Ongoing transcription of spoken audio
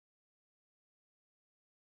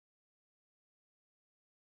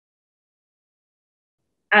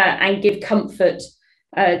and give comfort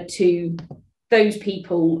to those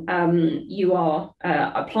people you are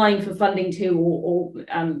applying for funding to or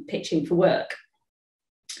pitching for work.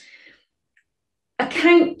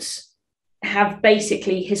 Accounts have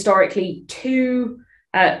basically historically two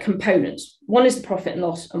components. One is the profit and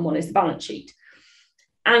loss and one is the balance sheet.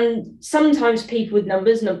 And sometimes people with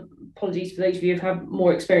numbers, and apologies for those of you who have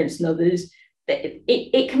more experience than others,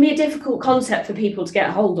 it can be a difficult concept for people to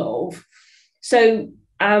get hold of. So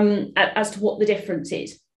as to what the difference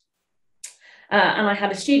is. And I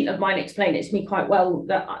had a student of mine explain it to me quite well,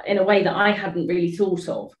 that in a way that I hadn't really thought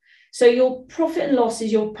of. So your profit and loss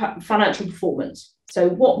is your financial performance. So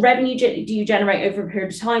what revenue do you generate over a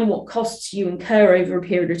period of time? What costs you incur over a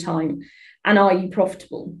period of time? And are you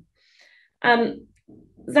profitable?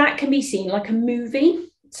 That can be seen like a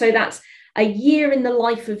movie. So that's a year in the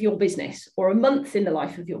life of your business or a month in the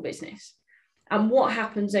life of your business. And what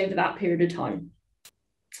happens over that period of time?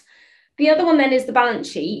 The other one then is the balance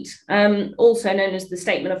sheet, also known as the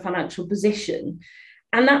statement of financial position.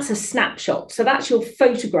 And that's a snapshot. So that's your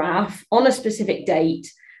photograph on a specific date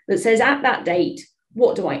that says at that date,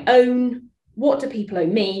 what do I own? What do people owe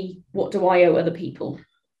me? What do I owe other people?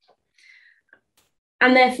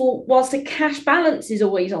 And therefore, whilst a cash balance is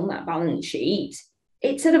always on that balance sheet,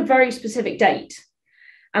 it's at a very specific date.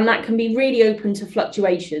 And that can be really open to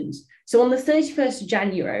fluctuations. So on the 31st of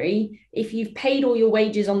January, if you've paid all your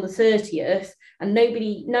wages on the 30th and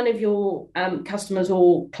none of your customers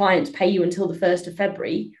or clients pay you until the 1st of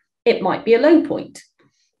February, it might be a low point.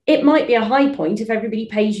 It might be a high point if everybody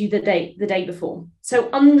pays you the day before. So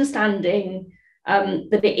understanding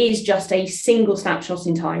that it is just a single snapshot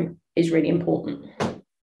in time is really important.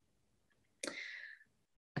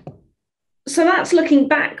 So that's looking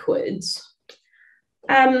backwards.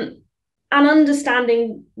 And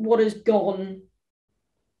understanding what has gone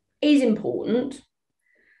is important,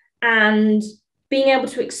 and being able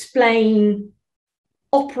to explain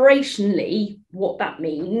operationally what that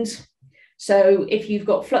means. So if you've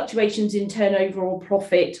got fluctuations in turnover or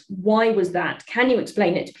profit, why was that? Can you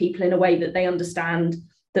explain it to people in a way that they understand,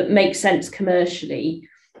 that makes sense commercially,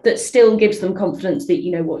 that still gives them confidence that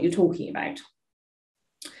you know what you're talking about?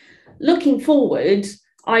 Looking forward,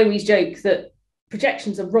 I always joke that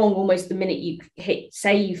projections are wrong almost the minute you hit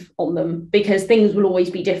save on them, because things will always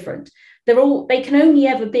be different. They can only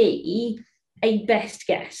ever be a best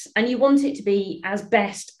guess, and you want it to be as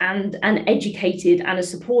best and an educated and a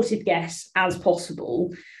supported guess as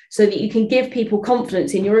possible, so that you can give people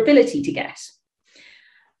confidence in your ability to guess.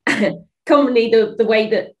 Commonly, the way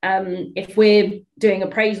that if we're doing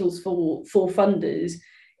appraisals for funders,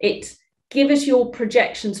 it's give us your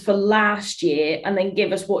projections for last year and then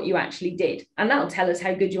give us what you actually did. And that'll tell us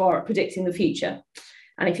how good you are at predicting the future.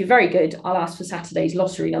 And if you're very good, I'll ask for Saturday's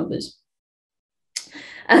lottery numbers.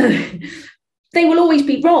 They will always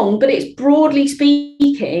be wrong, but it's broadly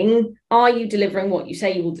speaking, are you delivering what you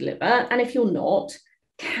say you will deliver? And if you're not,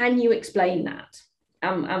 can you explain that?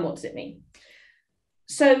 And what does it mean?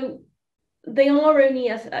 So they are only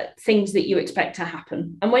things that you expect to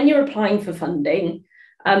happen. And when you're applying for funding,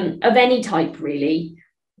 of any type really,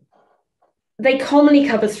 they commonly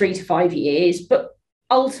cover 3 to 5 years, but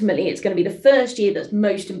ultimately it's going to be the first year that's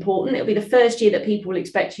most important. It'll be the first year that people will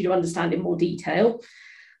expect you to understand in more detail.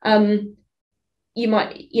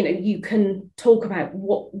 You can talk about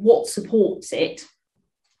what supports it.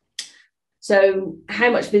 So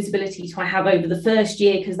how much visibility do I have over the first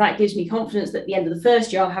year? Because that gives me confidence that at the end of the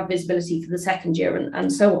first year, I'll have visibility for the second year,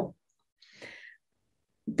 and so on.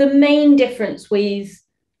 The main difference with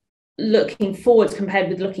looking forwards compared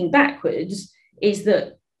with looking backwards is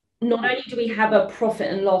that not only do we have a profit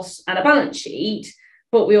and loss and a balance sheet,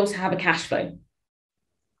 but we also have a cash flow.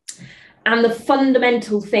 And the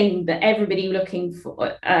fundamental thing that everybody looking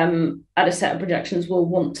for at a set of projections will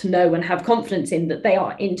want to know and have confidence in, that they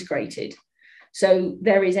are integrated. So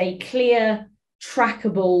there is a clear,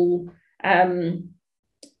 trackable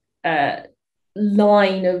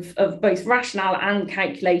line of both rationale and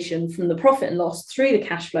calculation from the profit and loss through the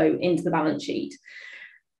cash flow into the balance sheet.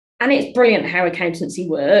 And it's brilliant how accountancy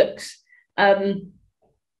works.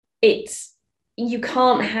 You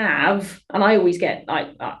can't have, and I always get,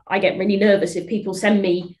 I get really nervous if people send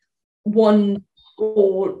me 1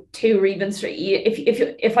 or 2 or even 3.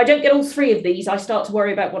 If I don't get all 3 of these, I start to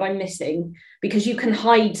worry about what I'm missing, because you can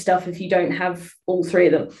hide stuff if you don't have all 3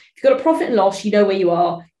 of them. If you've got a profit and loss, you know where you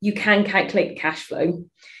are, you can calculate the cash flow.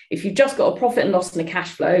 If you've just got a profit and loss and a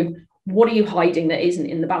cash flow, what are you hiding that isn't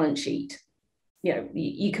in the balance sheet? You know,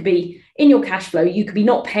 you could be in your cash flow, you could be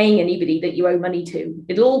not paying anybody that you owe money to.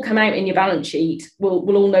 It'll all come out in your balance sheet.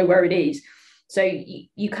 We'll all know where it is. So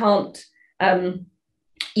you can't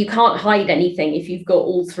you can't hide anything if you've got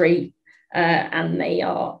all three and they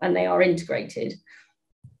are integrated.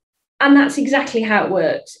 And that's exactly how it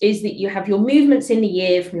works, is that you have your movements in the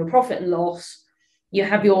year from your profit and loss. You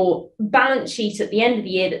have your balance sheet at the end of the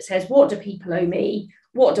year that says, what do people owe me?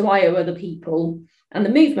 What do I owe other people? And the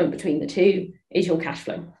movement between the two is your cash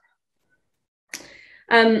flow.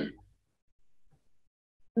 The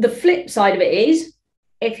flip side of it is,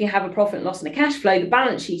 if you have a profit and loss and a cash flow, the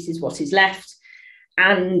balance sheet is what is left.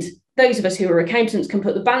 And those of us who are accountants can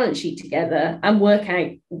put the balance sheet together and work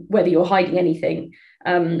out whether you're hiding anything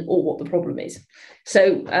or what the problem is.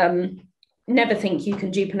 So never think you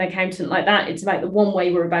can dupe an accountant like that. It's about the one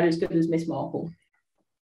way we're about as good as Miss Marple.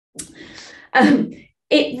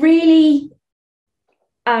 It really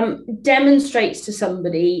demonstrates to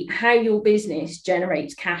somebody how your business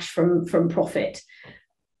generates cash from profit.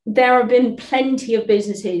 There have been plenty of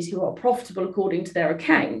businesses who are profitable according to their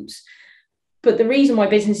accounts, but the reason why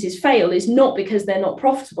businesses fail is not because they're not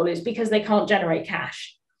profitable, it's because they can't generate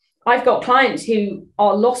cash. I've got clients who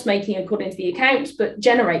are loss-making according to the accounts, but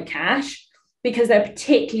generate cash because they're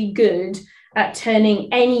particularly good at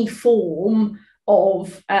turning any form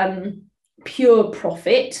of pure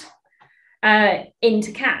profit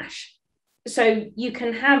into cash. So you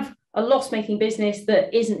can have a loss-making business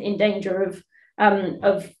that isn't in danger of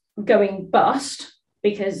going bust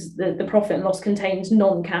because the profit and loss contains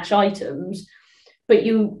non-cash items, but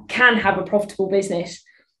you can have a profitable business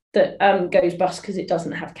that goes bust because it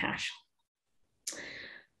doesn't have cash.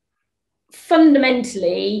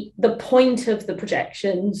 Fundamentally, the point of the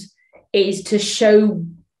projections is to show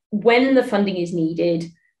when the funding is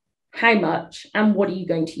needed, how much, and what are you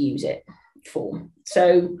going to use it for.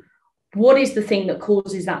 So what is the thing that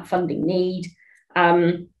causes that funding need,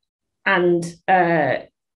 and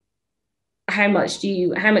how much do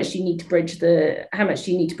you need to bridge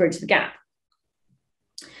the gap.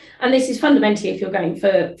 And this is fundamentally if you're going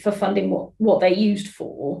for funding what they're used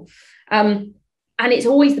for. And it's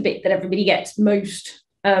always the bit that everybody gets most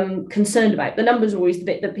concerned about. The numbers are always the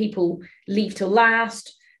bit that people leave till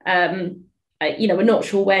last. We're not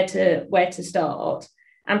sure where to start.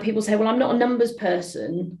 And people say, well, I'm not a numbers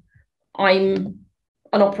person, I'm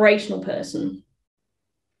an operational person.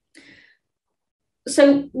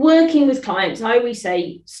 So working with clients, I always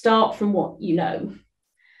say, start from what you know.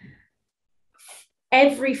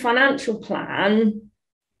 Every financial plan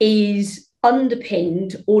is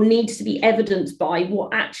underpinned or needs to be evidenced by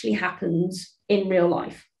what actually happens in real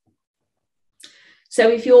life. So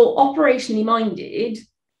if you're operationally minded,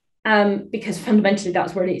 because fundamentally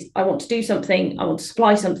that's where it is, I want to do something, I want to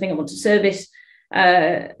supply something, I want to service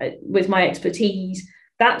with my expertise,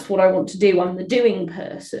 that's what I want to do, I'm the doing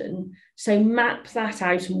person. So map that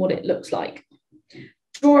out and what it looks like.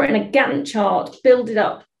 Draw it in a Gantt chart, build it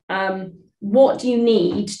up. What do you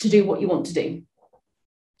need to do what you want to do?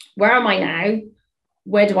 Where am I now?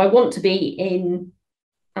 Where do I want to be in?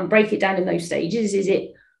 And break it down in those stages. Is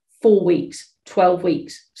it 4 weeks, 12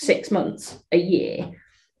 weeks, 6 months, a year?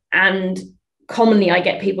 And commonly I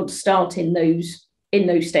get people to start in those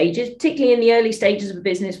stages, particularly in the early stages of a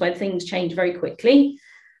business where things change very quickly.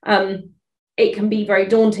 It can be very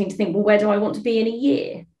daunting to think, well, where do I want to be in a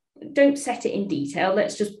year? Don't set it in detail.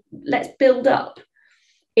 Let's build up.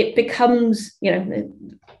 It becomes,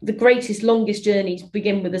 the greatest, longest journeys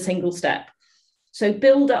begin with a single step. So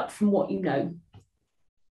build up from what you know.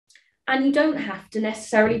 And you don't have to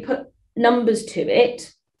necessarily put numbers to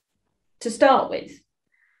it to start with.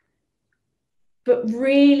 But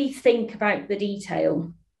really think about the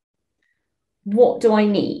detail. What do I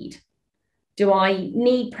need? Do I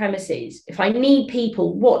need premises? If I need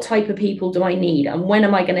people, what type of people do I need? And when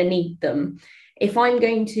am I going to need them? If I'm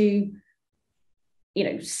going to,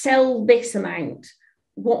 sell this amount,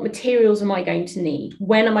 what materials am I going to need?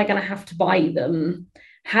 When am I going to have to buy them?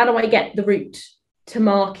 How do I get the route to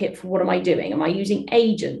market for what am I doing? Am I using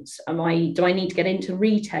agents? Do I need to get into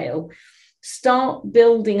retail? Start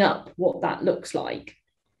building up what that looks like.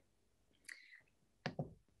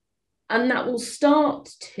 And that will start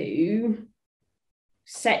to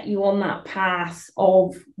set you on that path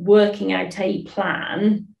of working out a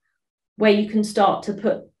plan where you can start to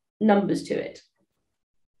put numbers to it.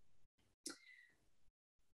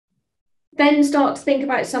 Then start to think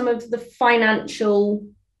about some of the financial,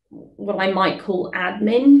 what I might call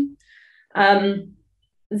admin,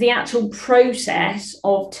 the actual process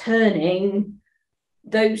of turning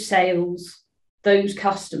those sales, those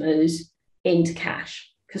customers into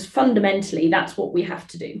cash, because fundamentally that's what we have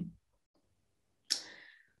to do.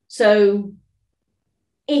 So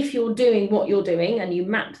if you're doing what you're doing and you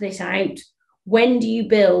map this out, When do you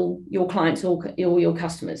bill your clients or your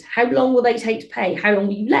customers? How long will they take to pay? How long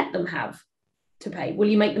will you let them have to pay? Will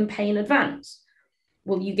you make them pay in advance?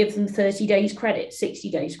 Will you give them 30 days credit,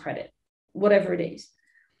 60 days credit, whatever it is?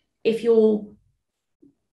 If you're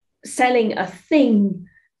selling a thing,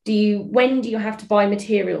 when do you have to buy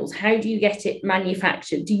materials? How do you get it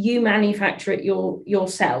manufactured? Do you manufacture it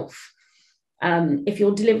yourself? If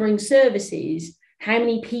you're delivering services, how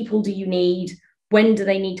many people do you need? When do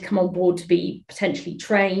they need to come on board to be potentially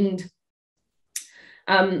trained?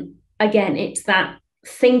 Again, it's that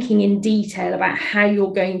thinking in detail about how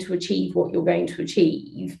you're going to achieve what you're going to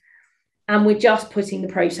achieve. And we're just putting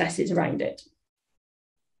the processes around it.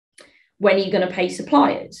 When are you going to pay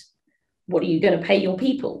suppliers? What are you going to pay your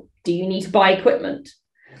people? Do you need to buy equipment?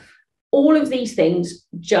 All of these things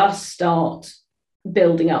just start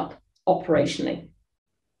building up operationally.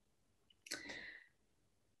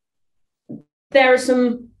 There are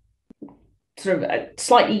some sort of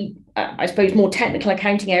slightly, I suppose, more technical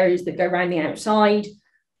accounting areas that go around the outside: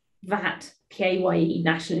 VAT, PAYE,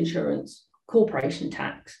 national insurance, corporation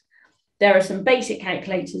tax. There are some basic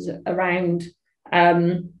calculators around,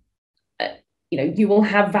 you will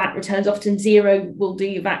have VAT returns. Often Xero will do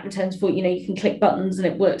your VAT returns for you. You can click buttons and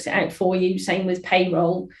it works it out for you. Same with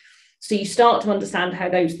payroll. So you start to understand how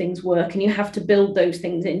those things work, and you have to build those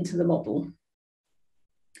things into the model.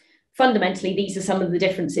 Fundamentally, these are some of the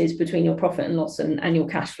differences between your profit and loss and your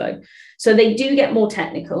cash flow. So they do get more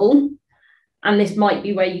technical, and this might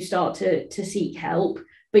be where you start to seek help,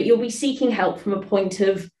 but you'll be seeking help from a point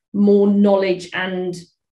of more knowledge and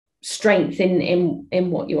strength in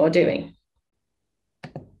what you are doing.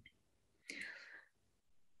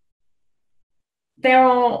 There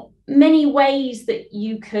are many ways that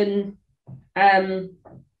you can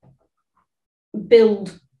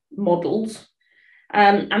build models.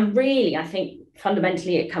 And really, I think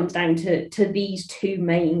fundamentally it comes down to these two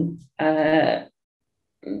main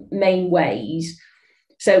ways.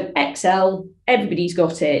 So Excel, everybody's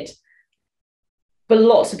got it, but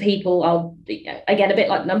lots of people are, again, a bit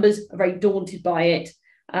like numbers, are very daunted by it.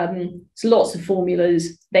 So lots of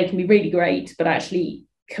formulas, they can be really great, but actually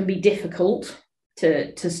can be difficult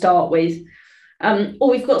to start with. Or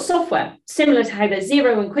we've got software, similar to how there's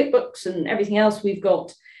Xero and QuickBooks and everything else. We've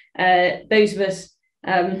got those of us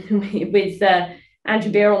with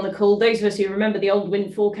Andrew Beer on the call, those of us who remember the old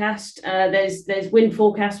Wind Forecast, there's Wind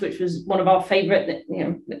Forecast, which was one of our favourite,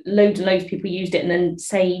 loads and loads of people used it, and then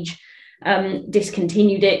Sage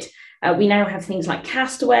discontinued it. We now have things like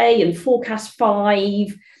Castaway and Forecast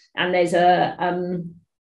 5, and there's a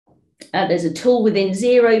tool within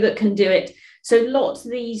Xero that can do it. So lots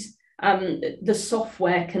of these, the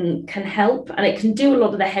software can help, and it can do a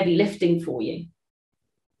lot of the heavy lifting for you.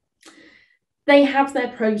 They have their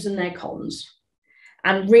pros and their cons.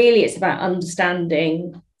 And really, it's about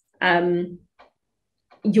understanding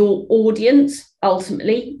your audience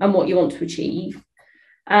ultimately and what you want to achieve.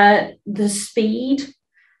 The speed.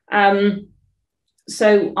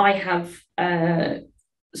 So I have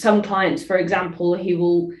some clients, for example, who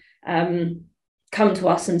will come to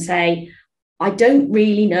us and say, I don't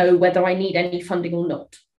really know whether I need any funding or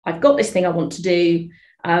not. I've got this thing I want to do.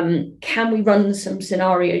 Can we run some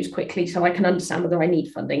scenarios quickly so I can understand whether I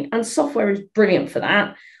need funding? And software is brilliant for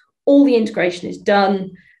that. All the integration is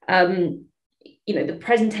done. The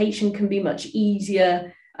presentation can be much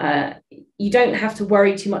easier. You don't have to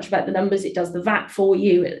worry too much about the numbers. It does the VAT for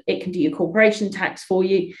you. It can do your corporation tax for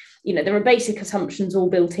you. There are basic assumptions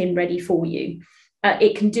all built in, ready for you.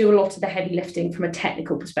 It can do a lot of the heavy lifting from a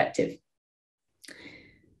technical perspective.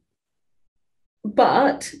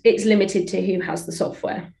 But it's limited to who has the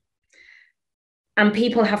software. And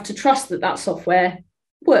people have to trust that that software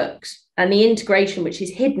works. And the integration, which is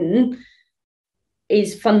hidden,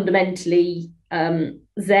 is fundamentally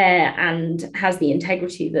there and has the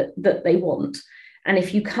integrity that they want. And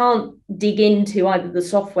if you can't dig into either the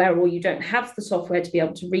software, or you don't have the software to be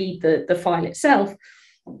able to read the file itself,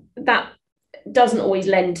 that doesn't always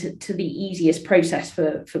lend to the easiest process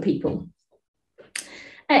for people.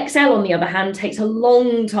 Excel, on the other hand, takes a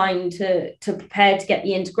long time to prepare to get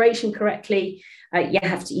the integration correctly. You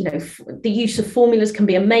have to, the use of formulas can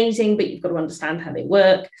be amazing, but you've got to understand how they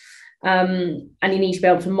work. And you need to be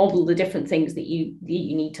able to model the different things that you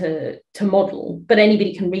need to model, but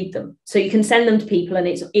anybody can read them. So you can send them to people and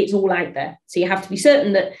it's all out there. So you have to be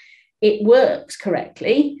certain that it works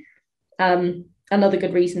correctly. Another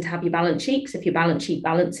good reason to have your balance sheet, because if your balance sheet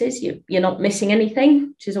balances, you're not missing anything,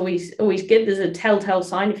 which is always good. There's a telltale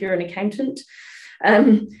sign if you're an accountant.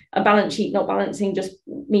 A balance sheet not balancing just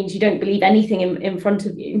means you don't believe anything in front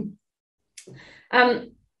of you.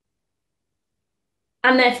 And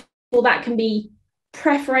therefore, that can be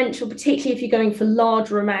preferential, particularly if you're going for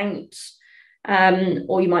larger amounts,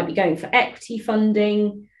 or you might be going for equity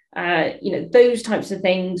funding. Those types of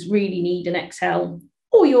things really need an Excel,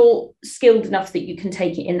 or you're skilled enough that you can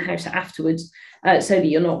take it in-house afterwards, so that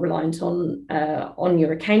you're not reliant on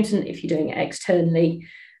your accountant if you're doing it externally,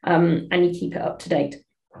 and you keep it up to date.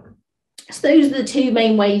 So those are the two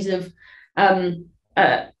main ways of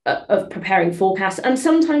preparing forecasts, and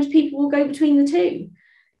sometimes people will go between the two.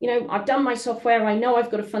 I've done my software, I know I've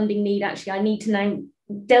got a funding need, actually I need to now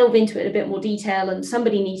delve into it in a bit more detail, and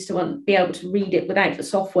somebody needs to be able to read it without the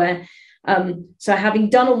software. So having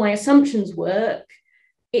done all my assumptions work,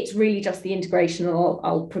 it's really just the integration, and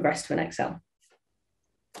I'll progress to an Excel.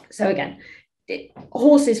 So again,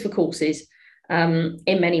 horses for courses in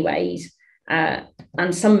many ways,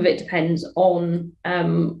 and some of it depends on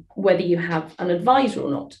whether you have an advisor or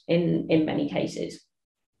not in many cases.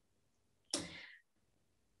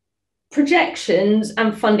 Projections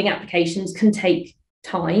and funding applications can take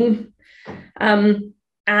time,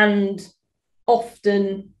 and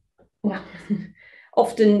often you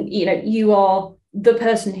are the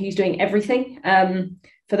person who's doing everything.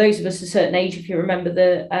 For those of us a certain age, if you remember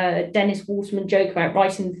the Dennis Waterman joke about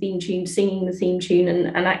writing the theme tune, singing the theme tune,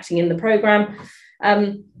 and acting in the programme,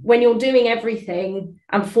 when you're doing everything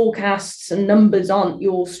and forecasts and numbers aren't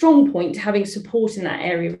your strong point, having support in that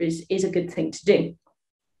area is a good thing to do,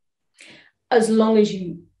 as long as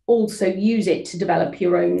you also use it to develop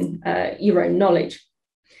your own knowledge.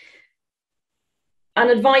 An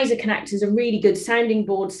advisor can act as a really good sounding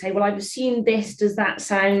board to say, well, I've assumed this, does that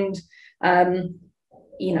sound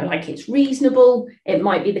like it's reasonable? It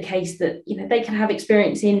might be the case that they can have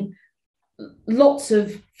experience in lots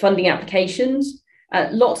of funding applications,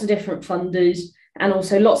 lots of different funders, and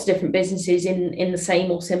also lots of different businesses in the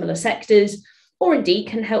same or similar sectors, or indeed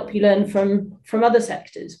can help you learn from other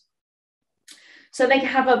sectors. So they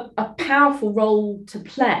have a powerful role to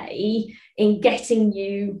play in getting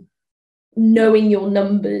you knowing your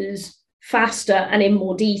numbers faster and in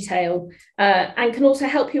more detail, and can also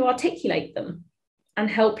help you articulate them and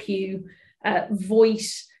help you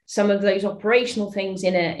voice some of those operational things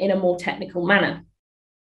in a more technical manner.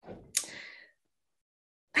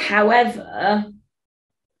 However,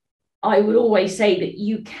 I would always say that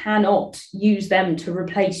you cannot use them to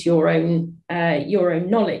replace your own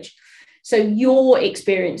knowledge. So your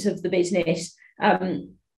experience of the business,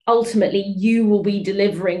 ultimately you will be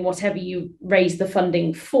delivering whatever you raise the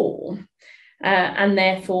funding for. And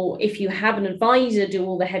therefore, if you have an advisor do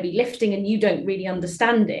all the heavy lifting and you don't really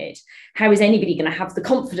understand it, how is anybody going to have the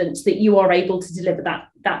confidence that you are able to deliver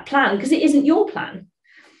that plan? Because it isn't your plan.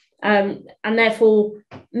 And therefore,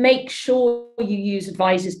 make sure you use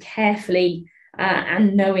advisors carefully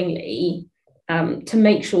and knowingly to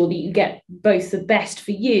make sure that you get both the best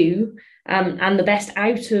for you and the best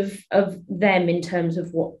out of them in terms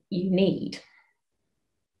of what you need.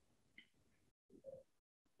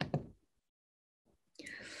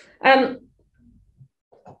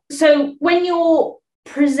 So when you're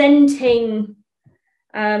presenting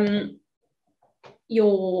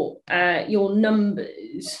your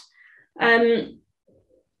numbers,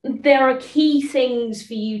 there are key things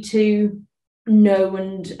for you to know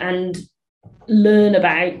and learn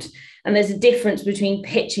about, and there's a difference between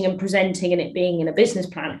pitching and presenting and it being in a business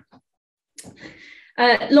plan.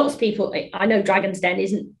 Lots of people, I know Dragon's Den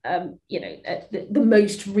isn't the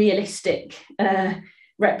most realistic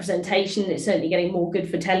representation. It's certainly getting more good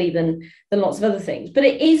for telly than lots of other things, but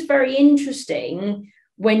it is very interesting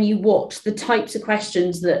when you watch the types of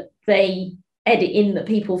questions that they edit in that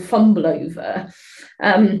people fumble over.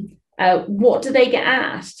 What do they get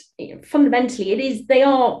asked? Fundamentally, they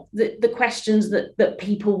are the questions that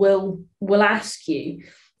people will ask you.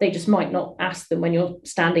 They just might not ask them when you're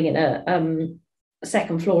standing in a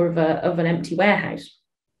second floor of an empty warehouse.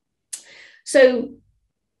 So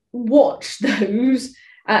watch those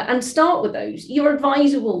and start with those. Your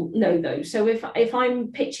advisor will know those. So if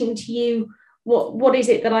I'm pitching to you, what is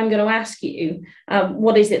it that I'm going to ask you?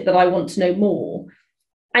 What is it that I want to know more?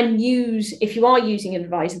 And if you are using an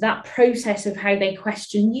advisor, that process of how they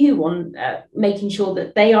question you on making sure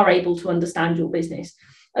that they are able to understand your business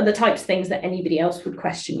are the types of things that anybody else would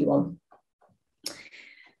question you on.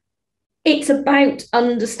 It's about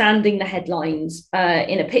understanding the headlines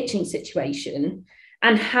in a pitching situation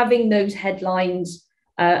and having those headlines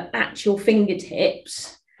at your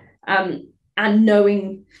fingertips, and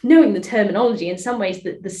knowing the terminology. In some ways,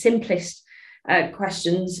 the simplest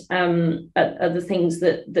questions are the things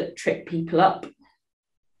that trip people up.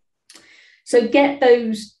 So get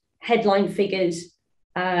those headline figures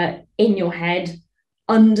in your head,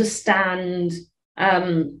 understand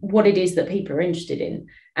what it is that people are interested in.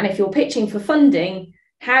 And if you're pitching for funding,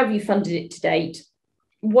 how have you funded it to date?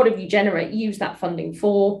 What have you used that funding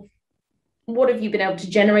for? What have you been able to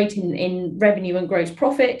generate in revenue and gross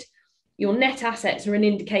profit? Your net assets are an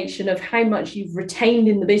indication of how much you've retained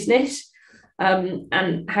in the business,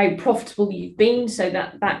 and how profitable you've been, so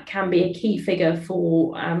that can be a key figure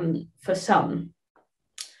for some.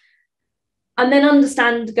 And then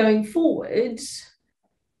understand going forwards,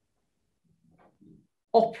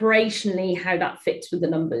 operationally, how that fits with the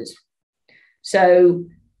numbers. So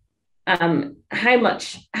how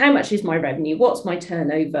much is my revenue? What's my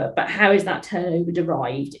turnover? But how is that turnover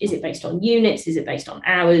derived? Is it based on units? Is it based on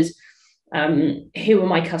hours? Who are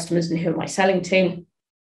my customers and who am I selling to?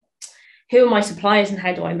 Who are my suppliers and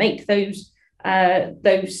how do I make those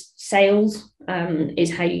sales?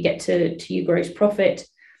 Is how you get to your gross profit.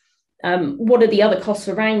 What are the other costs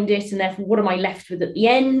around it? And therefore, what am I left with at the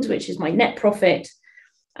end, which is my net profit?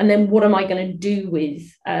 And then what am I going to do with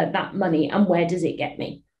that money, and where does it get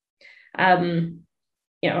me? I've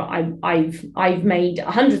made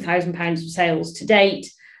 £100,000 of sales to date.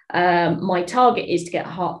 My target is to get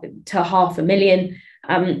to £500,000.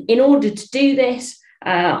 In order to do this,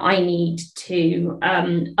 I need to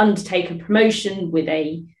undertake a promotion with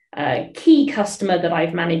a key customer that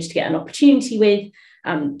I've managed to get an opportunity with.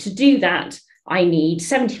 To do that, I need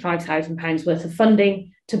 £75,000 worth of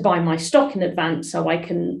funding to buy my stock in advance so I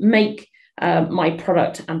can make my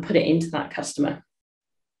product and put it into that customer.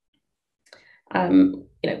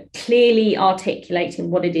 Clearly articulating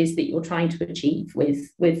what it is that you're trying to achieve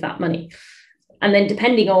with that money. And then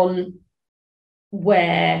depending on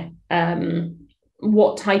what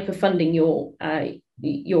type of funding you're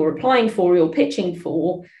applying for, you're pitching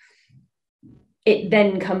for, it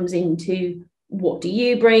then comes into what do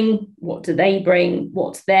you bring, what do they bring,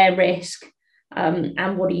 what's their risk,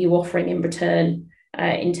 and what are you offering in return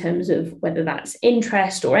in terms of whether that's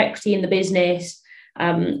interest or equity in the business.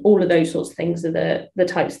 All of those sorts of things are the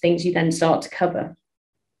types of things you then start to cover.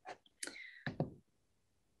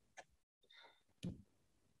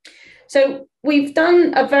 So we've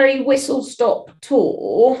done a very whistle-stop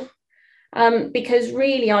tour because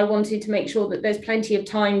really I wanted to make sure that there's plenty of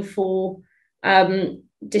time for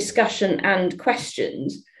discussion and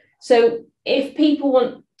questions. So if people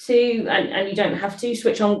want to, and you don't have to,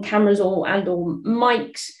 switch on cameras or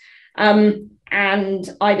mics, and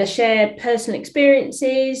either share personal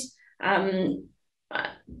experiences,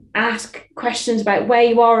 ask questions about where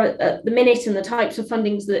you are at the minute and the types of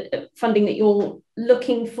funding that you're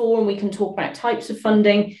looking for, and we can talk about types of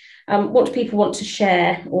funding. What do people want to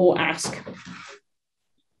share or ask?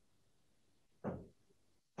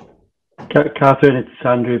 Katherine, it's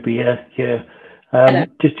Andrew Beer here.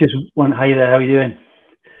 Just one, hi there, how are you doing?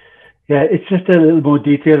 Yeah, it's just a little more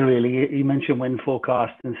detail really. You mentioned wind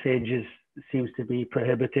forecast, and Sage seems to be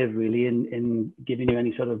prohibitive really in giving you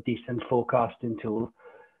any sort of decent forecasting tool.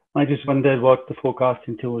 I just wondered what the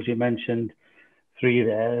forecasting tools you mentioned, 3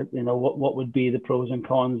 there, what would be the pros and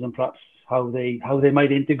cons, and perhaps how they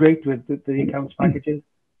might integrate with the accounts packages?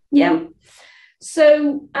 Yeah.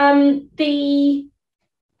 So the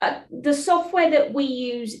software that we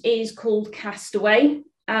use is called Castaway.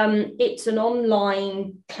 It's an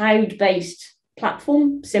online cloud-based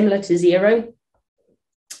platform similar to Xero.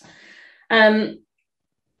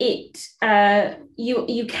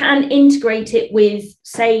 You can integrate it with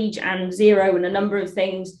Sage and Xero and a number of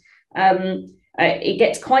things. It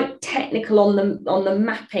gets quite technical on the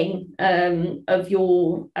mapping of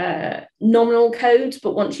your nominal codes,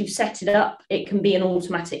 but once you've set it up, it can be an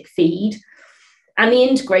automatic feed, and the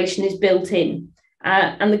integration is built in.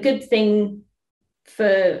 And the good thing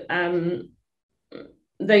for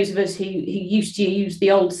those of us who used to use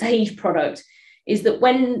the old Sage product is that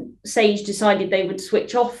when Sage decided they would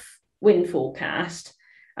switch off wind forecast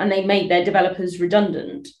and they made their developers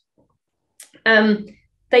redundant,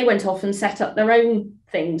 they went off and set up their own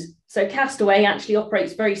things. So Castaway actually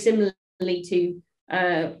operates very similarly to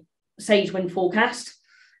Sage wind forecast.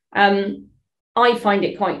 I find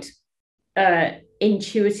it quite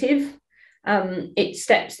intuitive. It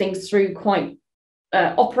steps things through quite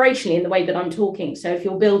operationally in the way that I'm talking. So if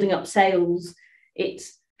you're building up sales,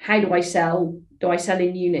 it's how do I sell? Do I sell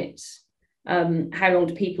in units? How long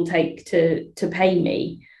do people take to pay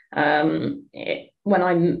me? When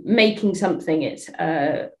I'm making something, it's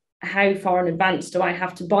how far in advance do I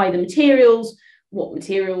have to buy the materials? What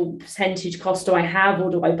material percentage cost do I have, or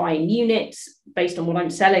do I buy in units based on what I'm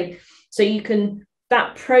selling? So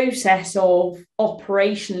that process of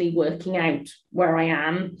operationally working out where I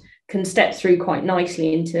am can step through quite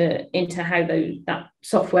nicely into how that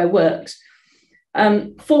software works.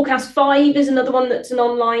 Forecast 5 is another one that's an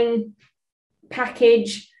online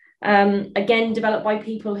package, again developed by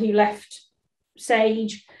people who left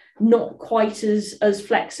Sage, not quite as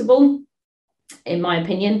flexible, in my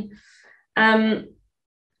opinion. And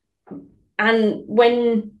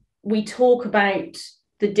when we talk about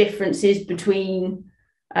the differences between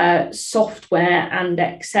software and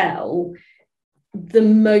Excel, the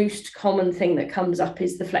most common thing that comes up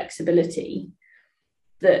is the flexibility,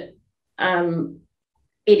 that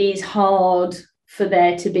it is hard for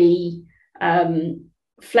there to be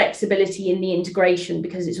flexibility in the integration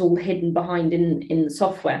because it's all hidden behind in the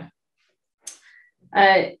software.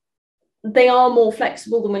 They are more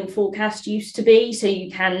flexible than when forecast used to be, so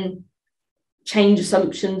you can change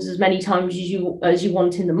assumptions as many times as you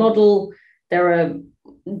want in the model. There are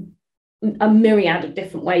a myriad of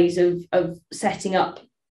different ways of setting up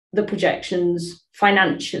the projections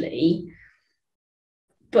financially,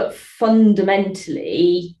 but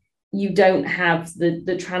fundamentally you don't have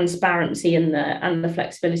the transparency and the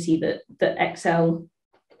flexibility that Excel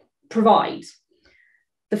provides.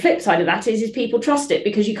 The flip side of that is people trust it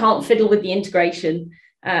because you can't fiddle with the integration,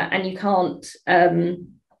 and you can't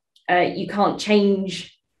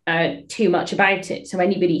change too much about it. So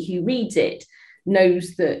anybody who reads it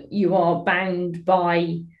knows that you are bound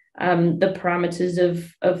by the parameters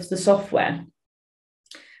of the software.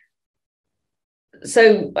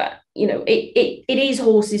 So it is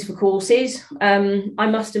horses for courses. I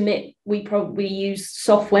must admit we probably use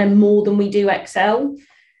software more than we do Excel,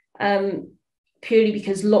 purely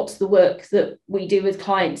because lots of the work that we do with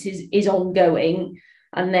clients is ongoing,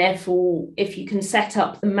 and therefore if you can set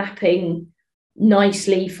up the mapping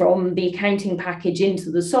nicely from the accounting package into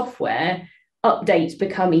the software, updates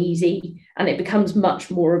become easy, and it becomes much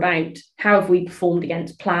more about how have we performed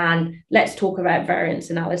against plan. Let's talk about variance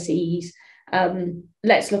analyses.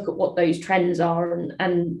 Let's look at what those trends are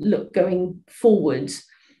and look going forwards.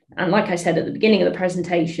 And like I said at the beginning of the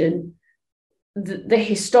presentation, the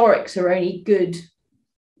historics are only good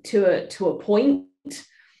to a point.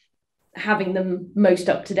 Having them most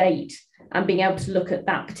up to date and being able to look at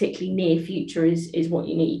that particularly near future is what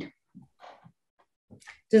you need.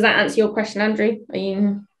 Does that answer your question, Andrew? Are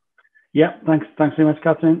you? Yeah, thanks very much,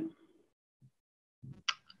 Katherine.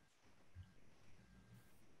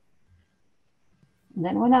 Is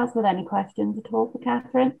anyone else with any questions at all for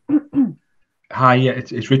Katherine? Hi, yeah,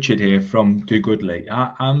 it's Richard here from Do Goodly.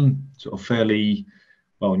 I'm sort of fairly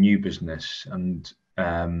new business, and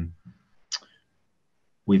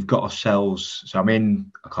we've got ourselves. So I'm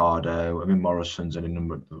in Ocado, I'm in Morrison's, and a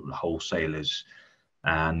number of wholesalers.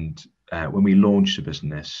 And when we launched the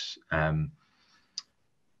business, and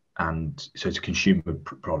so it's a consumer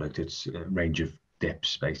product, it's a range of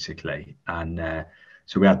dips basically, and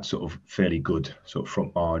so we had sort of fairly good sort of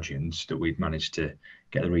front margins that we'd managed to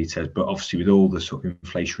get the retailers, but obviously with all the sort of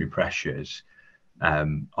inflationary pressures,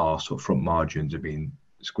 our sort of front margins have been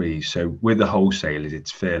squeezed. So with the wholesalers,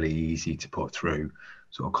 it's fairly easy to put through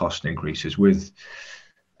sort of cost increases. With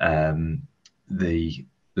the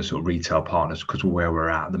sort of retail partners, because where we're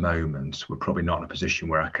at the moment, we're probably not in a position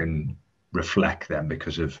where I can reflect them,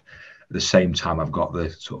 because of at the same time I've got the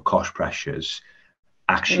sort of cost pressures.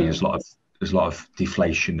 Actually, there's a lot of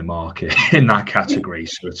deflation in the market in that category,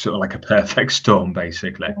 so it's sort of like a perfect storm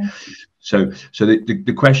basically. So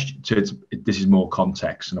the question, so this is more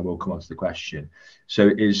context, and I will come on to the question. So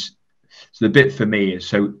the bit for me is,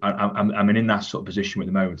 so I'm in that sort of position at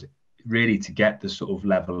the moment, really, to get the sort of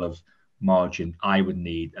level of margin I would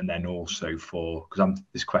need, and then also because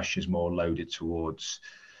this question is more loaded towards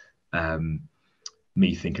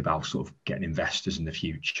me think about sort of getting investors in the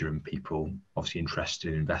future and people obviously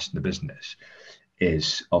interested in investing in the business,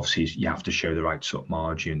 is obviously you have to show the right sort of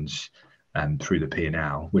margins through the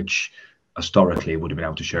P&L, which historically would have been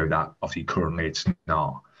able to show that. Obviously currently it's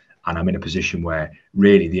not, and I'm in a position where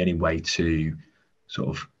really the only way to sort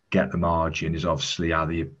of get the margin is obviously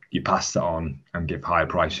either you pass that on and give higher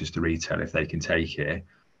prices to retail if they can take it,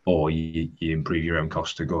 or you improve your own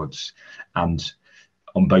cost of goods. And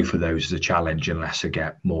on both of those is a challenge unless I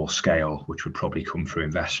get more scale, which would probably come through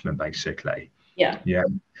investment basically. Yeah.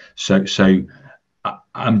 So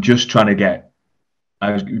I'm just trying to get,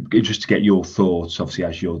 just to get your thoughts, obviously,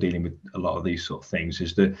 as you're dealing with a lot of these sort of things,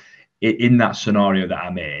 is that in that scenario that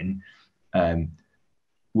I'm in,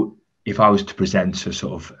 if I was to present a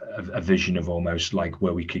sort of a vision of almost like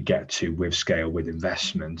where we could get to with scale, with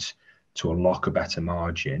investment, to unlock a better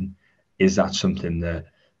margin, is that something that,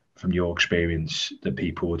 from your experience, that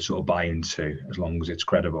people would sort of buy into as long as it's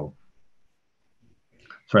credible?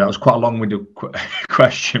 Sorry, that was quite a long-winded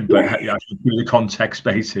question, but yeah, the context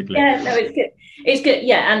basically. Yeah, no, it's good. It's good.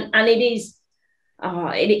 Yeah, and it is.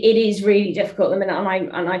 it is really difficult at the minute,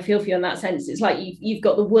 and I feel for you in that sense. It's like you've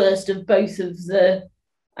got the worst of both of the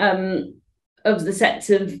sets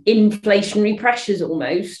of inflationary pressures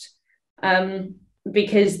almost,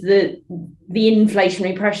 because the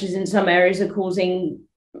inflationary pressures in some areas are causing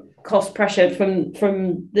cost pressure from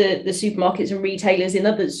the supermarkets and retailers in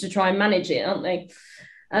others to try and manage it, aren't they?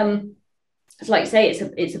 It's like say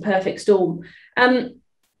it's a perfect storm. The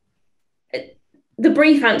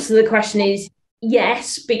brief answer to the question is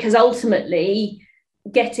yes, because ultimately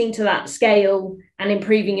getting to that scale and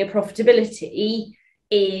improving your profitability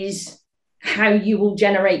is how you will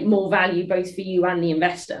generate more value both for you and the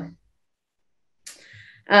investor.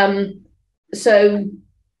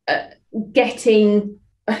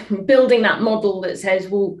 Building that model that says,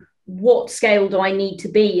 well, what scale do I need to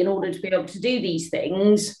be in order to be able to do these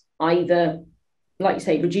things, either, like you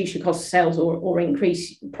say, reduce your cost of sales or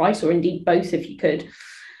increase price, or indeed both if you could.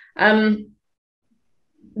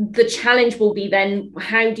 The challenge will be then,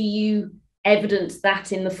 how do you evidence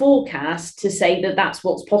that in the forecast to say that that's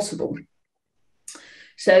what's possible?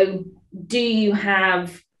 So do you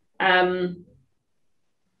have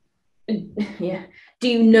do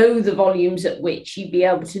you know the volumes at which you'd be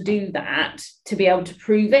able to do that to be able to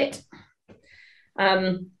prove it?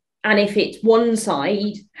 And if it's one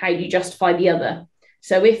side, how do you justify the other?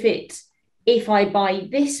 So if I buy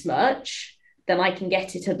this much, then I can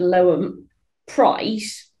get it at a lower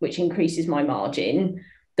price, which increases my margin.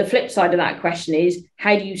 The flip side of that question is,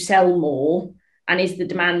 how do you sell more? And is the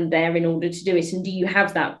demand there in order to do it? And do you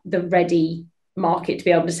have the ready market to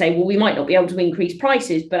be able to say, well, we might not be able to increase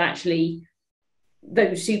prices, but actually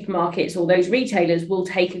those supermarkets or those retailers will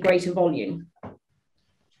take a greater volume.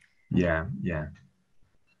 Yeah.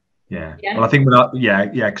 Well, I think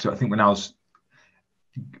because I think when I was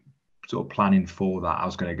sort of planning for that, I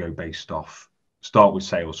was going to go based off, start with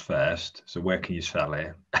sales first. So where can you sell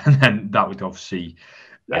it? And then that would obviously,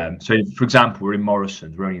 so for example, we're in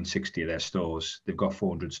Morrison's, we're only in 60 of their stores. They've got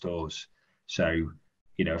 400 stores. So,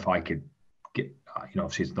 if I could get,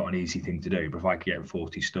 obviously it's not an easy thing to do, but if I could get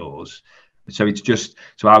 40 stores. So it's just,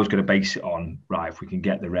 so I was going to base it on, right, if we can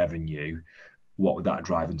get the revenue, what would that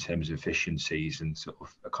drive in terms of efficiencies and sort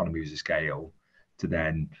of economies of scale to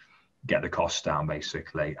then get the costs down,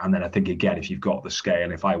 basically. And then I think, again, if you've got the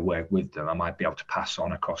scale, if I work with them, I might be able to pass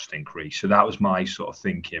on a cost increase. So that was my sort of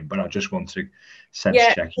thinking, but I just want to sense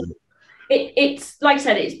check you. It's like I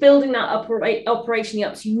said, it's building that operationally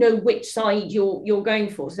up so you know which side you're going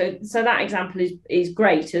for. So that example is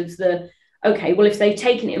great of the, okay, well, if they've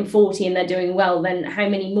taken it in 40 and they're doing well, then how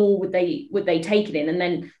many more would they take it in? And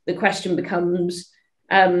then the question becomes,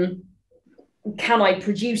 can I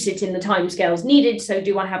produce it in the timescales needed? So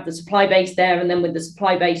do I have the supply base there? And then with the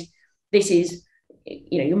supply base, this is,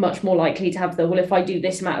 you're much more likely to have well, if I do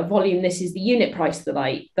this amount of volume, this is the unit price that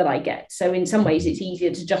I get. So in some ways, it's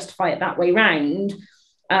easier to justify it that way round,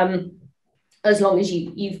 as long as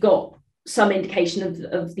you've got some indication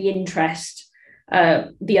of the interest,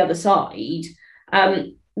 the other side.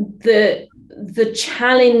 The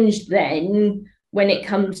challenge then, when it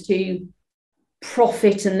comes to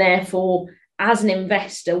profit and therefore as an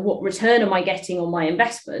investor, what return am I getting on my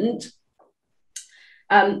investment?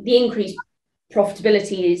 The increased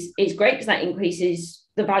profitability is great because that increases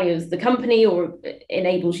the value of the company or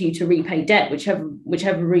enables you to repay debt,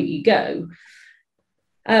 whichever route you go.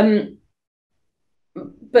 But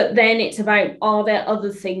then it's about, are there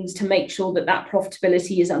other things to make sure that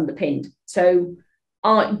profitability is underpinned? So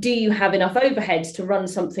do you have enough overheads to run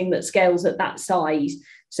something that scales at that size?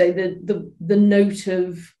 So the note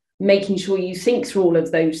of making sure you think through all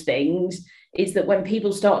of those things is that when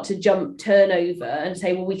people start to jump turnover and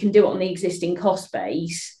say, well, we can do it on the existing cost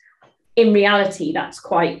base, in reality, that's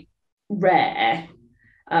quite rare,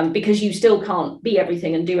 because you still can't be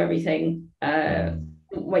everything and do everything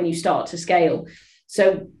when you start to scale.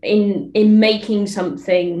 So in making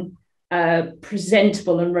something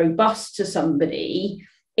presentable and robust to somebody,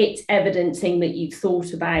 it's evidencing that you've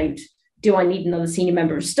thought about, do I need another senior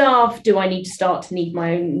member of staff? Do I need to start to need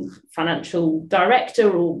my own financial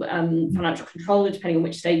director or financial controller, depending on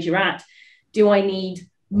which stage you're at? Do I need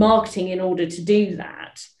marketing in order to do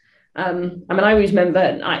that? I I always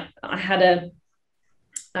remember I had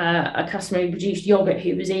a customer who produced yogurt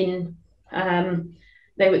who was in,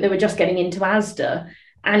 they were just getting into Asda,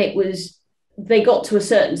 and they got to a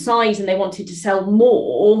certain size and they wanted to sell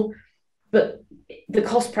more, but the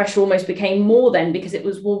cost pressure almost became more then, because it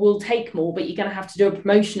was, well, we'll take more, but you're going to have to do a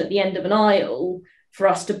promotion at the end of an aisle for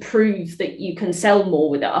us to prove that you can sell more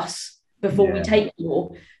with us before we take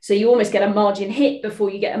more. So you almost get a margin hit before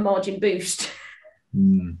you get a margin boost.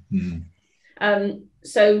 Mm-hmm.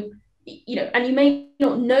 So and you may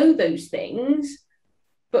not know those things,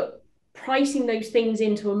 but pricing those things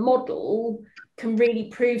into a model can really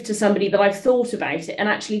prove to somebody that I've thought about it. And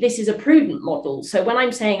actually, this is a prudent model. So when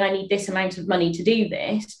I'm saying I need this amount of money to do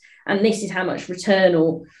this, and this is how much return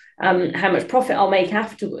or how much profit I'll make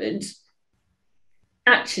afterwards,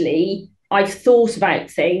 actually, I've thought about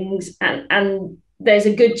things, and there's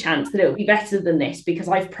a good chance that it'll be better than this because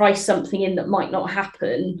I've priced something in that might not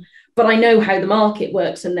happen, but I know how the market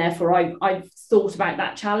works, and therefore I've thought about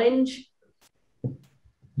that challenge.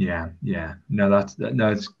 Yeah. No, that's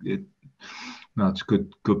good. No, it's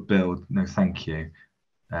good build. No, thank you.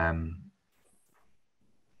 No,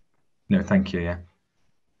 thank you. Yeah.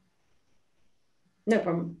 No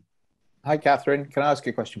problem. Hi, Catherine. Can I ask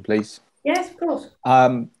you a question, please? Yes, of course.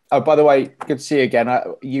 Oh, by the way, good to see you again.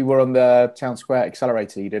 You were on the Town Square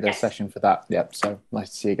Accelerator. You did a session for that. Yep. So nice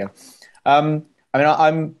to see you again. I mean,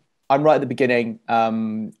 I'm right at the beginning.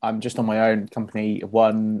 I'm just on my own company,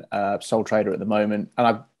 one sole trader at the moment,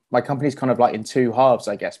 and my company's kind of like in two halves,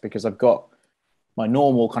 I guess, because I've got my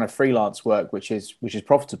normal kind of freelance work, which is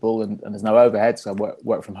profitable, and there's no overhead, so I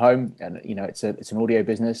work from home, and it's an audio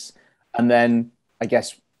business. And then I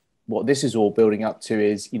guess what this is all building up to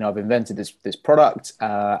is, I've invented this product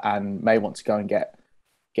and may want to go and get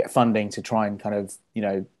funding to try and kind of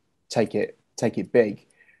take it big.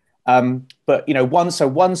 But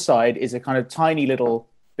one side is a kind of tiny little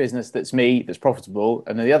business that's profitable,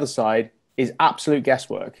 and then the other side is absolute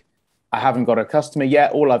guesswork. I haven't got a customer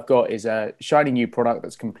yet. All I've got is a shiny new product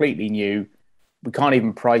that's completely new. We can't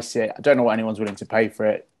even price it. I don't know what anyone's willing to pay for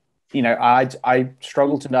it. I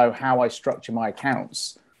struggle to know how I structure my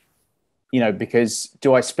accounts, because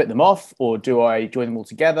do I split them off, or do I join them all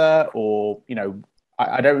together, or,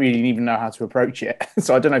 I don't really even know how to approach it.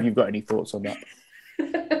 So I don't know if you've got any thoughts on that.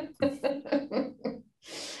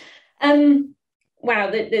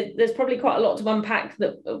 Wow, there's probably quite a lot to unpack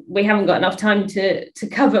that we haven't got enough time to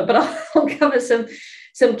cover, but I'll cover some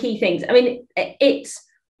key things. I mean, it's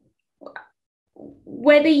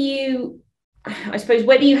whether you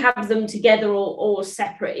have them together or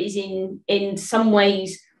separate is in some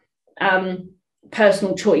ways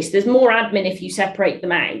personal choice. There's more admin if you separate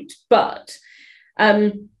them out, but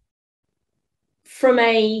from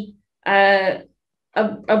a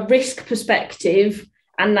risk perspective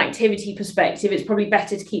and an activity perspective, it's probably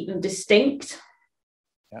better to keep them distinct.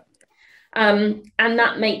 Yeah. And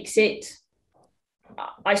that makes it,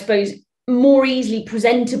 I suppose, more easily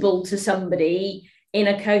presentable to somebody in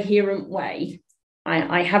a coherent way.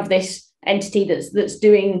 I have this entity that's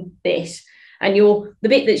doing this, and the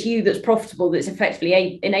bit that's profitable, that's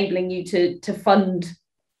effectively enabling you to fund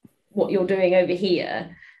what you're doing over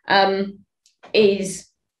here, is,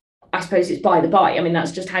 I suppose, it's by the by. I mean,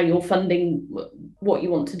 that's just how you're funding what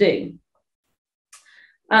you want to do.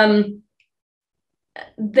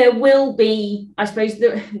 There will be, I suppose,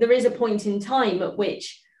 there is a point in time at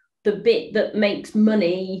which the bit that makes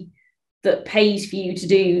money, that pays for you to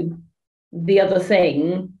do the other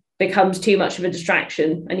thing, becomes too much of a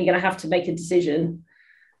distraction, and you're going to have to make a decision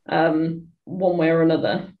one way or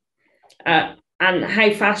another. And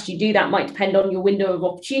how fast you do that might depend on your window of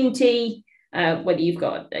opportunity, whether you've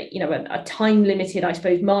got a time limited, I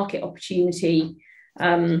suppose, market opportunity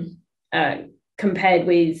compared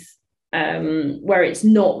with where it's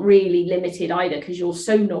not really limited either, because you're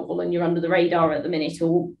so novel and you're under the radar at the minute,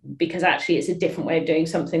 or because actually it's a different way of doing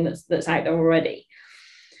something that's out there already.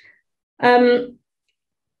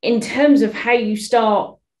 In terms of how you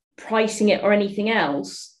start pricing it or anything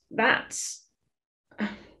else, that's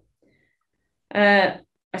I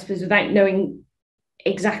suppose, without knowing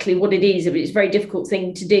exactly what it is, it's a very difficult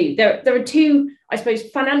thing to do. There are two, I suppose,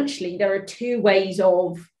 financially, there are two ways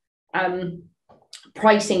of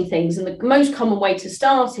pricing things. And the most common way to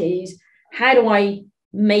start is, how do I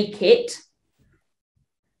make it?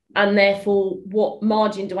 And therefore, what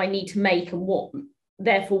margin do I need to make? And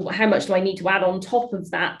therefore, how much do I need to add on top of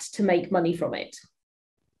that to make money from it?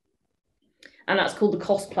 And that's called the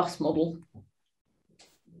cost plus model.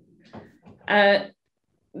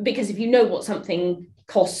 Because if you know what something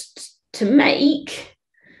costs to make,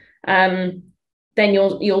 then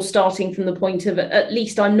you're starting from the point of, at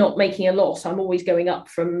least I'm not making a loss. I'm always going up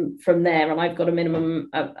from there, and I've got a minimum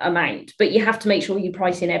amount. But you have to make sure you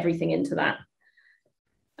price in everything into that.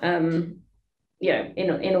 In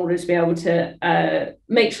order to be able to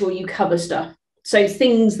make sure you cover stuff. So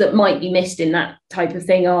things that might be missed in that type of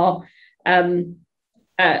thing are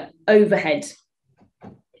overhead.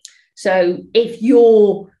 So if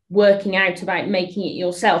you're working out about making it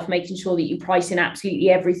yourself, making sure that you price in absolutely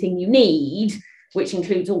everything you need, which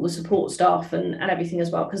includes all the support staff and everything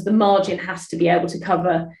as well, because the margin has to be able to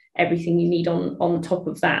cover everything you need on top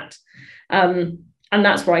of that. And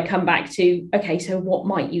that's where I come back to, okay, so what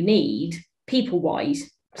might you need people-wise,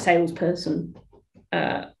 salesperson,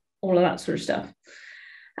 all of that sort of stuff.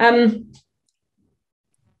 I'm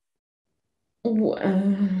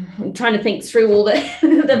trying to think through all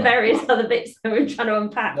the various other bits that we're trying to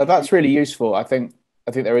unpack. No, that's really useful. I think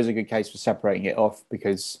there is a good case for separating it off,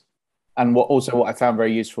 because, and what I found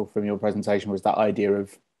very useful from your presentation was that idea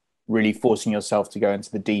of really forcing yourself to go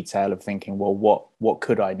into the detail of thinking, well, what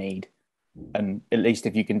could I need? And at least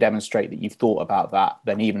if you can demonstrate that you've thought about that,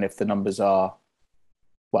 then even if the numbers are,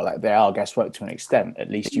 well, like they are guesswork to an extent, at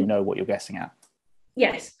least you know what you're guessing at.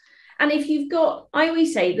 Yes. And if you've got, I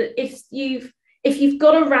always say that if you've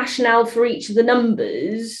got a rationale for each of the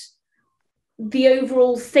numbers, the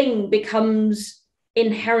overall thing becomes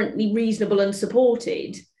inherently reasonable and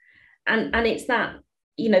supported. And it's that,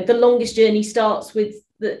 the longest journey starts with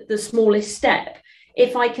the smallest step.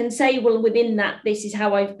 If I can say, well, within that, this is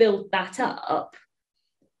how I've built that up,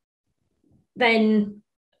 then,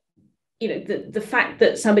 the fact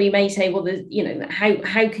that somebody may say, well,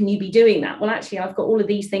 how can you be doing that? Well, actually, I've got all of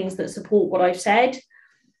these things that support what I've said.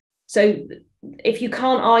 So if you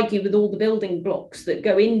can't argue with all the building blocks that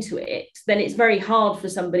go into it, then it's very hard for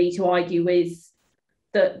somebody to argue with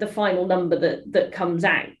the final number that comes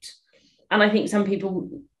out. And I think some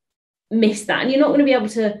people miss that. And you're not going to be able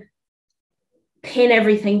to pin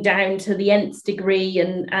everything down to the nth degree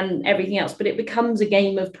and everything else, but it becomes a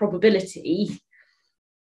game of probability,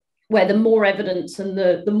 where the more evidence and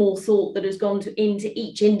the more thought that has gone into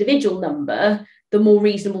each individual number, the more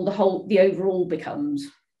reasonable the overall becomes.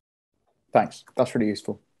 Thanks. That's really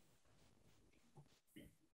useful.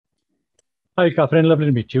 Hi, Katherine. Lovely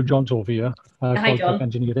to meet you. John's over here. Hi, John.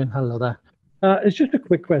 Engineering. Hello there. It's just a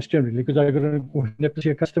quick question, really, because I've got to go nip to see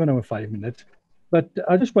a customer now in 5 minutes. But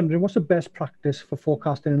I'm just wondering, what's the best practice for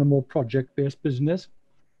forecasting in a more project-based business?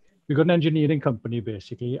 We've got an engineering company,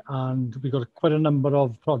 basically, and we've got quite a number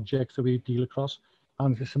of projects that we deal across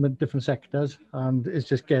and some different sectors, and it's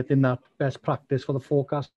just getting that best practice for the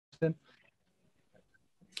forecasting.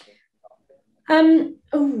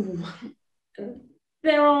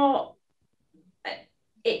 There are,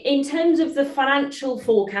 in terms of the financial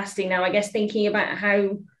forecasting now, I guess thinking about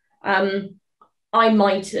how I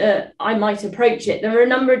might approach it. There are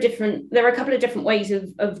a couple of different ways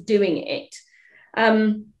of doing it.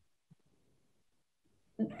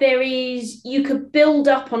 You could build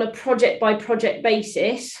up on a project by project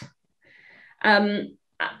basis, and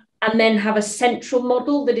then have a central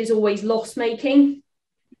model that is always loss making,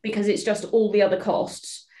 because it's just all the other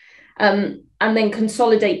costs, and then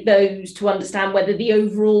consolidate those to understand whether the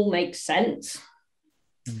overall makes sense.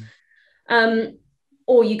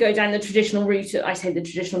 Or you go down the traditional route,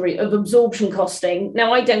 of absorption costing.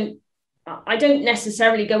 Now, I don't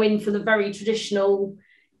necessarily go in for the very traditional,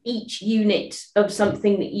 each unit of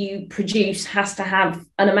something that you produce has to have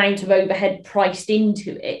an amount of overhead priced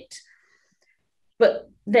into it. But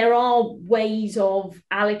there are ways of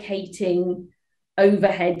allocating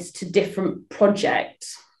overheads to different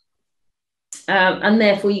projects. And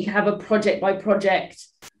therefore you can have a project by project.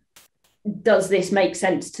 Does this make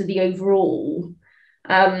sense to the overall?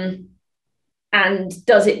 And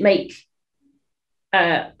does it make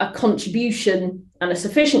a contribution, and a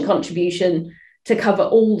sufficient contribution, to cover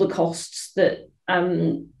all the costs that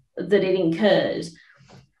it incurs?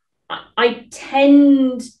 I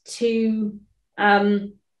tend to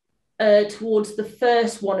towards the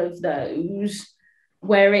first one of those,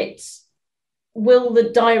 where it's, will the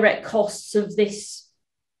direct costs of this,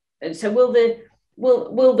 so will the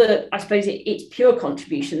I suppose it's pure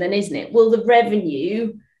contribution then, isn't it? Will the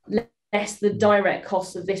revenue less the direct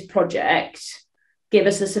costs of this project give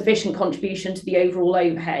us a sufficient contribution to the overall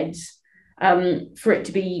overheads for it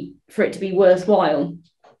to be worthwhile?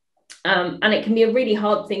 And it can be a really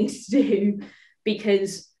hard thing to do,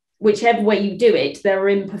 because whichever way you do it, there are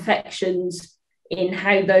imperfections in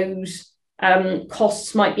how those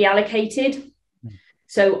costs might be allocated.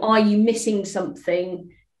 So are you missing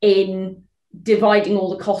something in dividing all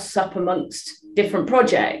the costs up amongst different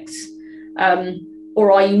projects?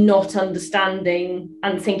 Or are you not understanding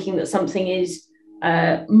and thinking that something is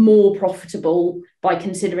more profitable by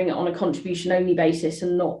considering it on a contribution only basis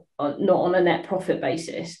and not on a net profit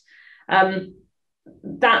basis?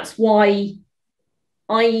 That's why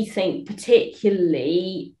I think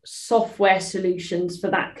particularly software solutions for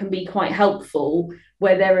that can be quite helpful,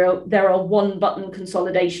 where there are one button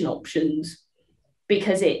consolidation options,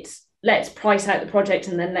 because it's, let's price out the project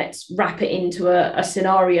and then let's wrap it into a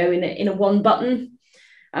scenario in a one button.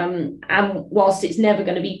 And whilst it's never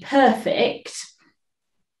going to be perfect,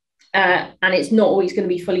 and it's not always going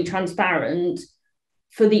to be fully transparent,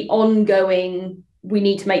 for the ongoing, we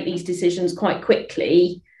need to make these decisions quite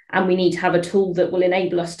quickly, and we need to have a tool that will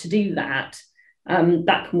enable us to do that.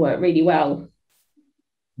 That can work really well.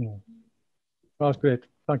 Yeah. That's great.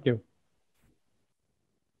 Thank you.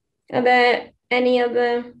 Are there any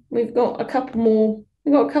other? We've got a couple more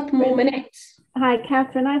minutes. Hi,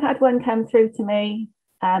 Catherine. I've had one come through to me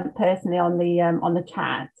personally on the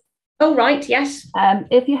chat. Oh, right, yes.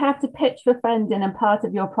 If you have to pitch for funding and part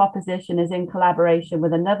of your proposition is in collaboration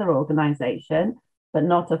with another organisation, but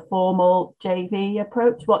not a formal JV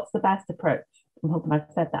approach, what's the best approach? I'm hoping I've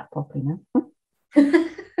said that properly now.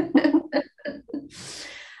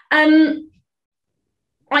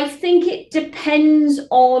 I think it depends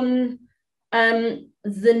on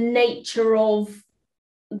the nature of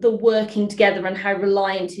the working together and how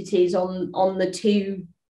reliant it is on the two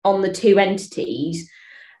entities.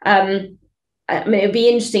 I mean, it'd be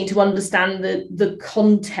interesting to understand the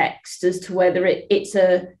context as to whether it's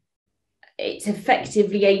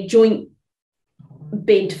effectively a joint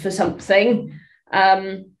bid for something,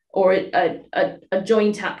 or a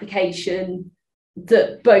joint application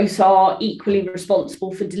that both are equally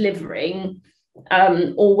responsible for delivering,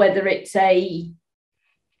 or whether it's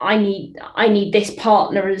I need this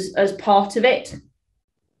partner as part of it.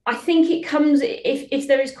 I think it comes if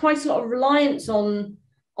there is quite a lot of reliance on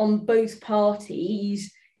both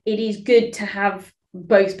parties, it is good to have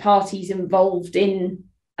both parties involved in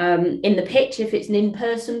the pitch if it's an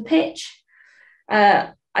in-person pitch.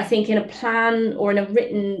 I think in a plan or in a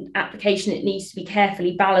written application, it needs to be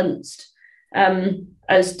carefully balanced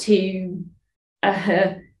as to,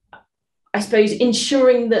 I suppose,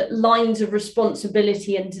 ensuring that lines of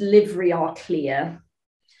responsibility and delivery are clear.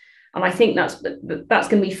 And I think that's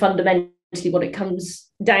going to be fundamentally what it comes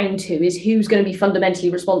down to, is who's going to be fundamentally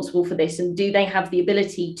responsible for this, and do they have the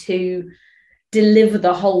ability to deliver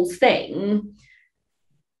the whole thing,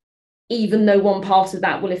 even though one part of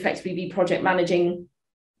that will effectively be project managing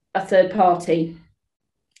a third party.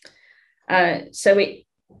 So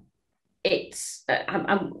it's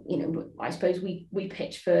I suppose we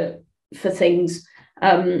pitch for things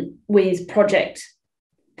with project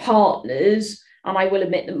partners, and I will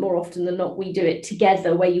admit that more often than not we do it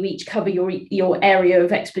together, where you each cover your area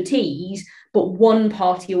of expertise, but one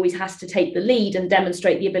party always has to take the lead and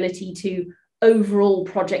demonstrate the ability to overall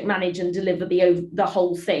project manage and deliver the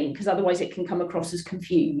whole thing, because otherwise it can come across as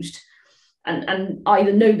confused, and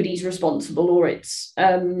either nobody's responsible, or it's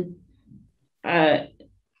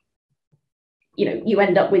you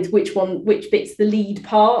end up with which bit's the lead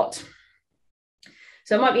part.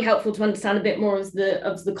 So it might be helpful to understand a bit more of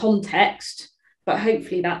the context, but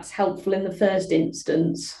hopefully that's helpful in the first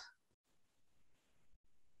instance.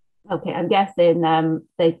 Okay, I'm guessing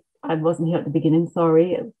I wasn't here at the beginning,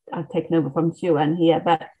 sorry. I've taken over from Siwan here,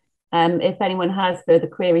 but if anyone has further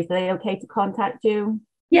queries, are they okay to contact you?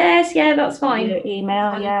 Yes, yeah, that's fine. Your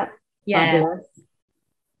email, yeah. Yeah.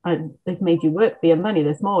 They've made you work for your money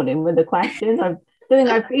this morning with the questions. I don't think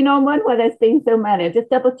I've been on one where there's been so many. Just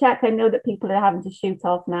double check. I know that people are having to shoot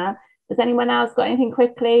off now. Has anyone else got anything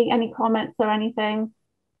quickly? Any comments or anything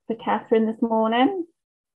for Catherine this morning?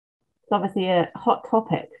 It's obviously a hot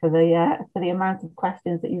topic for the amount of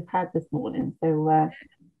questions that you've had this morning. So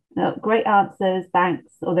no, great answers.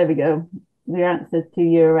 Thanks. Oh, there we go. The answers to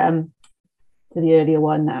your to the earlier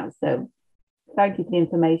one now. So thank you for the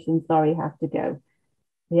information. Sorry, you have to go.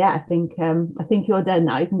 Yeah, I think you're done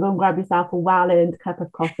now. You can go and grab yourself a well-earned cup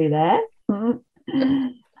of coffee there. Some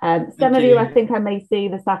of you, I think I may see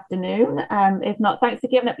this afternoon. If not, thanks for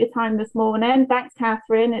giving up your time this morning. Thanks,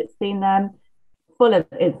 Catherine. It's been full of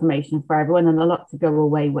information for everyone and a lot to go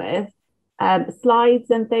away with. Slides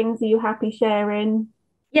and things, are you happy sharing?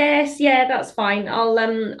 Yes, yeah, that's fine.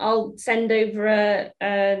 I'll send over a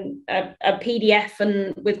PDF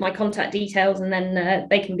and with my contact details, and then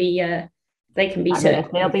they can be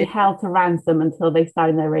searched. They'll be held to ransom until they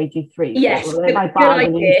sign their AG3. Yes, so they're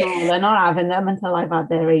not having them until I've had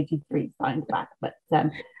their AG3 signed back. But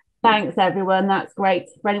thanks everyone, that's great.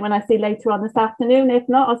 For anyone I see later on this afternoon, if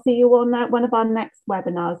not, I'll see you on one of our next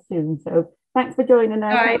webinars soon. So thanks for joining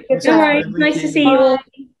us. All right, nice to see you all.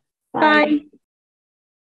 Bye.